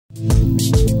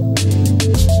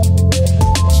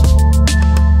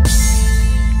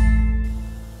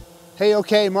Hey,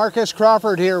 okay, Marcus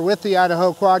Crawford here with the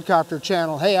Idaho Quadcopter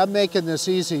channel. Hey, I'm making this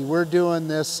easy. We're doing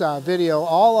this video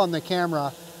all on the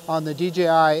camera on the DJI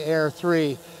Air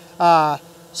 3.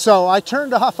 So I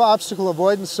turned off obstacle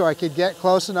avoidance so I could get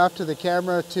close enough to the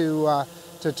camera to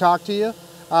talk to you.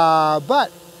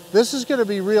 But this is going to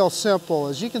be real simple.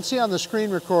 As you can see on the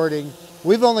screen recording,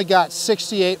 we've only got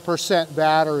 68%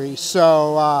 battery.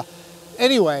 So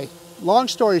anyway, long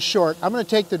story short, I'm going to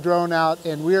take the drone out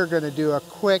and we are going to do a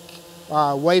quick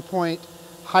Waypoint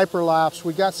HyperLapse.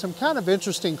 We got some kind of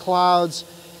interesting clouds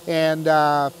and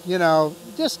you know,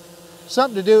 just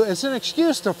something to do. It's an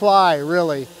excuse to fly,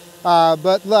 really.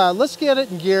 But let's get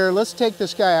it in gear. Let's take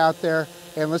this guy out there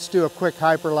and let's do a quick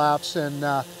HyperLapse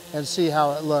and see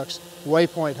how it looks.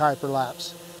 Waypoint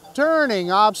HyperLapse.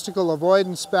 Turning obstacle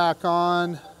avoidance back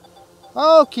on.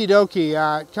 Okie dokie,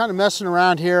 kind of messing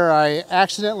around here. I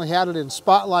accidentally had it in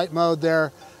spotlight mode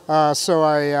there, so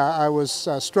I was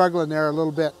struggling there a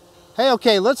little bit. Hey,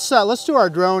 okay, let's do our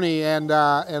droney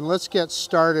and let's get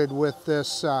started with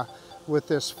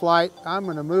this flight. I'm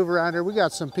going to move around here. We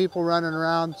got some people running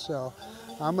around, so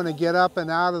I'm going to get up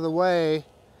and out of the way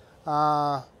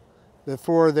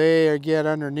before they get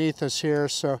underneath us here.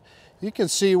 So you can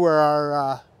see where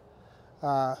our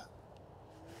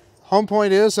home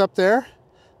point is up there.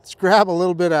 Let's grab a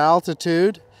little bit of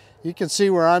altitude. You can see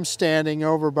where I'm standing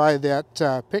over by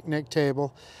that picnic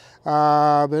table.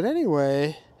 But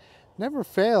anyway, never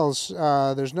fails.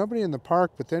 There's nobody in the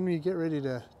park, but then when you get ready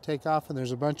to take off and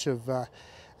there's a bunch of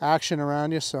action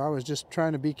around you, so I was just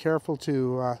trying to be careful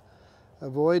to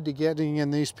avoid getting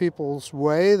in these people's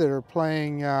way that are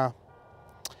playing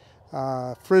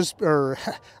frisbee, or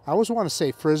I always want to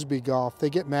say frisbee golf. They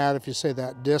get mad if you say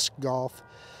that, disc golf.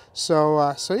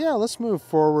 So yeah, let's move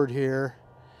forward here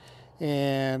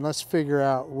and let's figure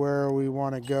out where we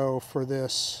want to go for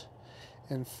this.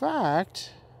 In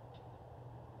fact,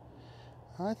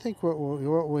 I think what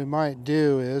we might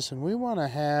do is, and we want to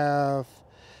have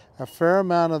a fair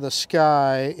amount of the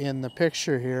sky in the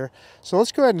picture here. So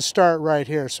let's go ahead and start right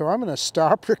here. So I'm going to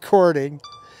stop recording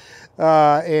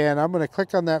and I'm going to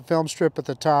click on that film strip at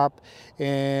the top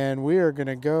and we are going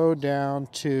to go down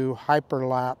to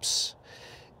HyperLapse.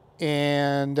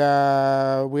 And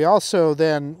we also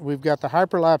then, we've got the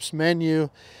HyperLapse menu.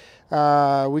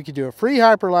 We could do a free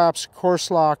HyperLapse,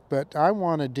 course lock, but I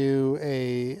want to do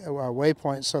a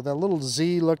waypoint. So the little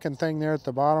Z looking thing there at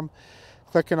the bottom,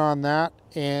 clicking on that,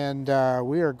 and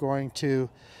we are going to,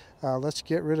 let's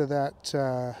get rid of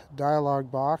that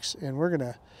dialog box, and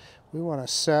we want to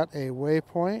set a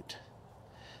waypoint.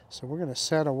 So we're going to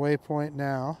set a waypoint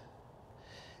now,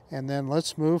 and then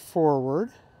let's move forward.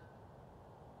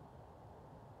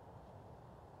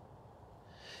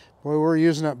 Boy, we're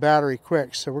using up battery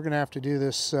quick, so we're going to have to do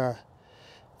this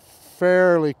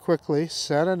fairly quickly.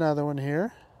 Set another one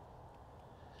here.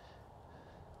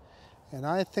 And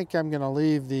I think I'm going to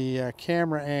leave the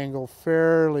camera angle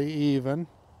fairly even.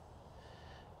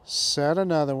 Set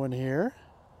another one here.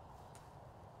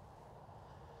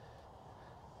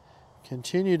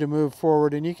 Continue to move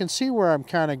forward, and you can see where I'm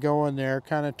kind of going there,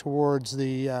 kind of towards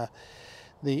the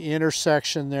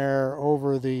intersection there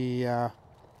over the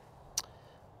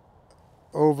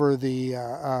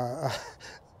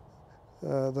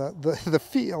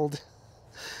field.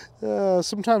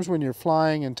 Sometimes when you're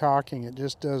flying and talking, it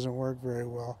just doesn't work very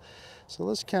well. So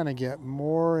let's kind of get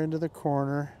more into the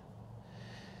corner.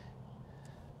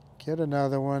 Get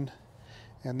another one.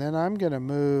 And then I'm going to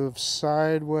move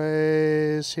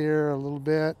sideways here a little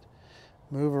bit.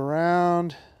 Move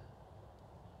around.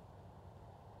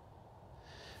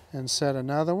 And set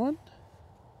another one.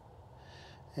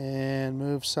 And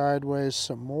move sideways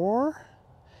some more.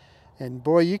 And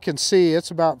boy, you can see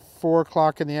it's about 4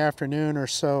 o'clock in the afternoon or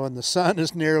so, and the sun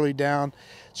is nearly down.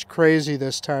 It's crazy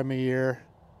this time of year.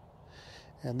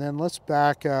 And then let's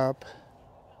back up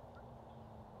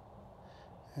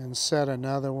and set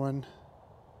another one.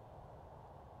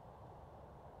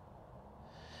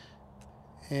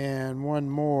 And one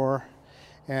more.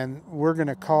 And we're going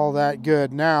to call that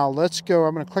good. Now let's go.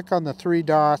 I'm going to click on the 3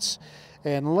 dots.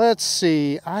 And let's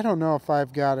see, I don't know if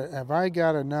I've got it. Have I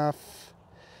got enough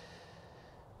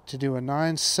to do a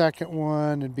 9-second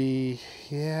one? It'd be,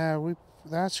 yeah,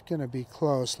 that's going to be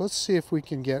close. Let's see if we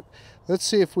can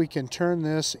turn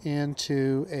this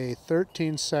into a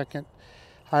 13-second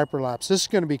HyperLapse. This is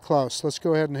going to be close. Let's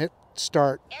go ahead and hit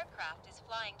start. Aircraft is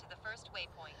flying to the first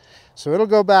waypoint. So it'll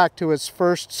go back to its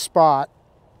first spot,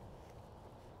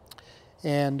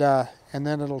 and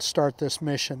then it'll start this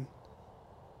mission.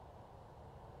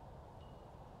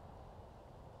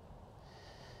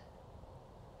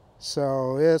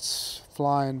 So it's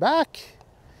flying back,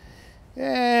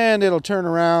 And it'll turn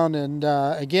around, and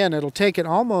again, it'll take it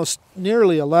almost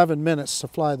nearly 11 minutes to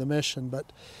fly the mission,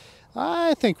 but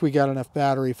I think we got enough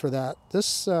battery for that.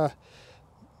 This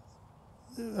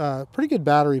pretty good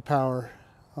battery power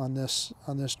on this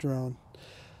drone.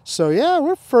 So yeah,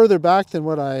 we're further back than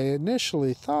what I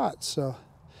initially thought. So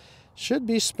should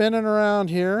be spinning around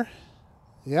here.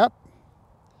 Yep.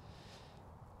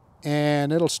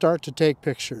 And it'll start to take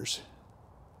pictures.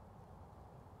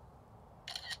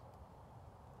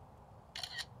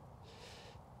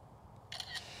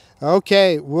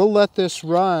 Okay, we'll let this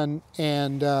run,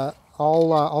 and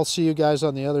I'll see you guys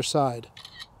on the other side.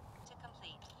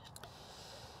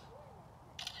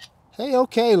 Hey,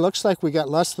 okay, looks like we got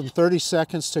less than 30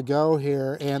 seconds to go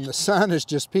here, and the sun is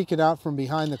just peeking out from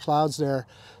behind the clouds there.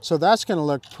 So that's going to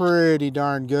look pretty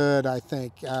darn good, I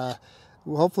think.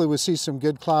 Hopefully we'll see some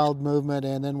good cloud movement,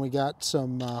 and then we got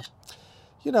some,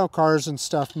 you know, cars and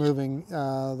stuff moving,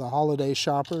 the holiday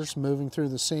shoppers moving through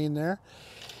the scene there.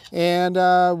 And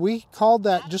we called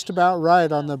that just about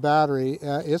right on the battery.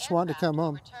 It's wanting to come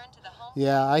home.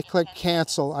 Yeah, I clicked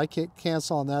cancel. I clicked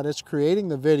cancel on that. It's creating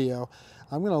the video.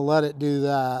 I'm going to let it do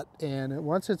that. And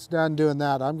once it's done doing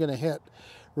that, I'm going to hit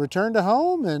return to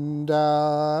home, and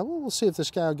we'll see if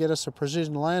this guy will get us a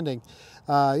precision landing.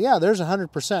 Yeah, there's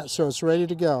 100%, so it's ready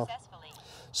to go.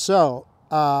 So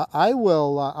I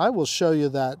will show you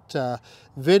that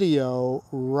video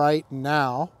right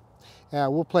now.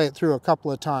 We'll play it through a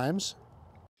couple of times.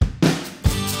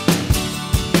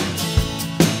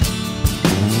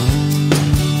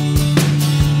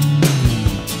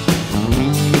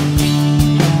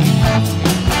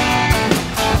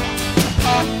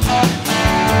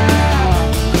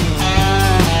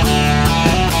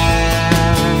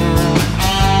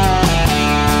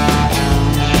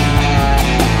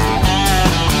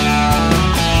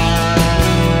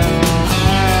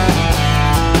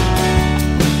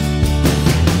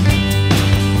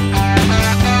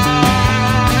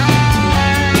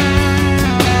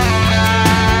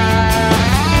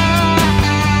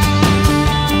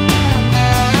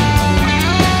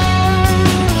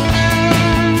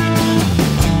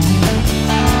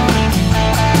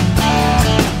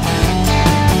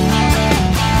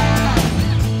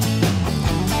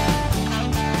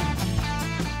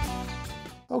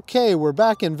 Okay, we're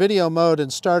back in video mode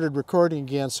and started recording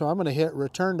again, so I'm going to hit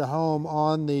return to home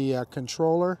on the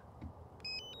controller.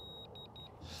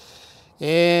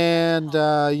 And,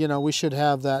 you know, we should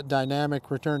have that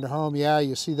dynamic return to home. Yeah,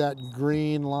 you see that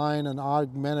green line and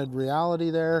augmented reality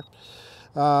there.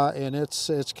 And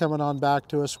it's coming on back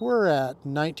to us. We're at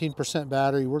 19%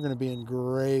 battery. We're going to be in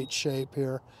great shape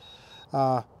here.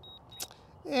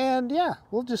 And yeah,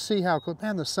 we'll just see how,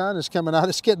 man, the sun is coming out.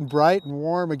 It's getting bright and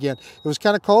warm again. It was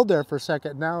kind of cold there for a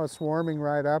second. Now it's warming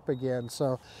right up again.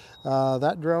 So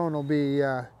that drone will be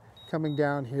coming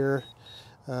down here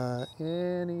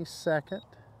any second.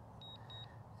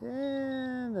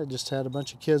 And I just had a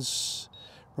bunch of kids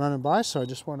running by, so I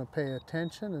just want to pay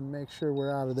attention and make sure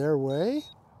we're out of their way.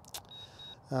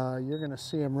 You're going to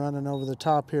see them running over the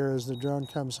top here as the drone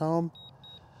comes home.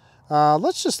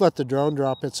 Let's just let the drone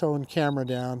drop its own camera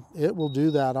down. It will do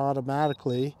that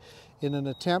automatically in an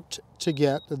attempt to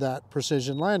get that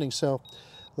precision landing. So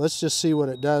let's just see what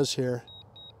it does here.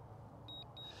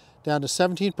 Down to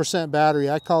 17% battery.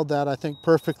 I called that, I think,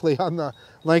 perfectly on the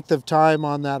length of time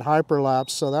on that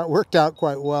HyperLapse, so that worked out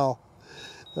quite well.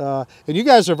 And you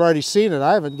guys have already seen it.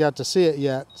 I haven't got to see it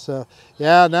yet. So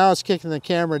yeah, now it's kicking the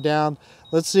camera down.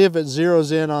 Let's see if it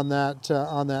zeroes in on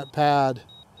that pad.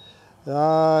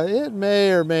 It may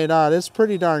or may not. It's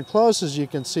pretty darn close, as you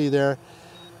can see there,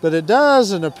 but it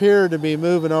doesn't appear to be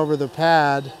moving over the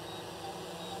pad.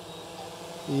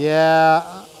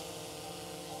 Yeah,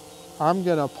 I'm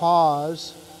going to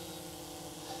pause,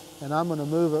 and I'm going to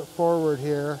move it forward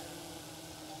here.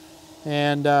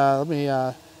 And let me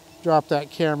drop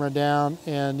that camera down,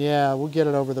 and yeah, we'll get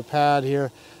it over the pad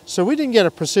here. So we didn't get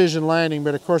a precision landing,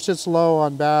 but of course it's low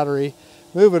on battery.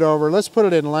 Move it over. Let's put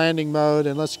it in landing mode,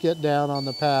 and let's get down on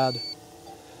the pad.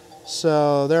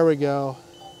 So there we go.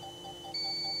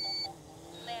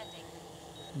 Landing.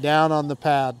 Down on the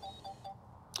pad.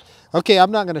 Okay,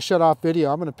 I'm not going to shut off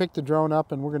video. I'm going to pick the drone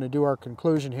up, and we're going to do our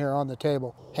conclusion here on the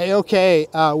table. Hey, okay,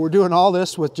 we're doing all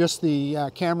this with just the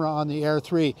camera on the Air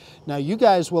 3. Now, you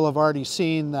guys will have already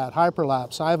seen that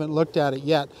HyperLapse. I haven't looked at it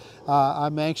yet.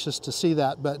 I'm anxious to see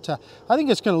that, but I think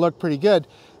it's going to look pretty good.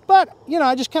 But, you know,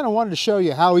 I just kind of wanted to show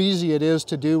you how easy it is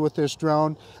to do with this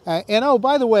drone. And oh,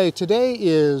 by the way, today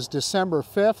is December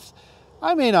 5th.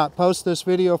 I may not post this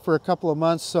video for a couple of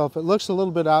months, so if it looks a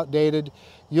little bit outdated,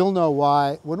 you'll know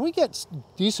why. When we get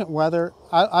decent weather,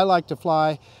 I like to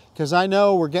fly because I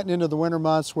know we're getting into the winter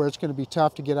months where it's going to be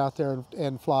tough to get out there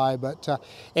and fly. But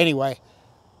anyway,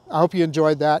 I hope you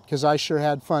enjoyed that, because I sure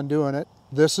had fun doing it.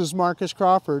 This is Marcus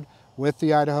Crawford with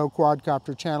the Idaho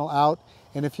Quadcopter channel out.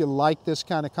 And if you like this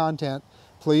kind of content,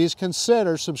 please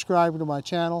consider subscribing to my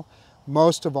channel.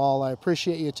 Most of all, I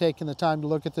appreciate you taking the time to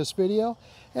look at this video.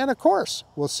 And of course,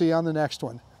 we'll see you on the next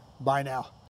one. Bye now.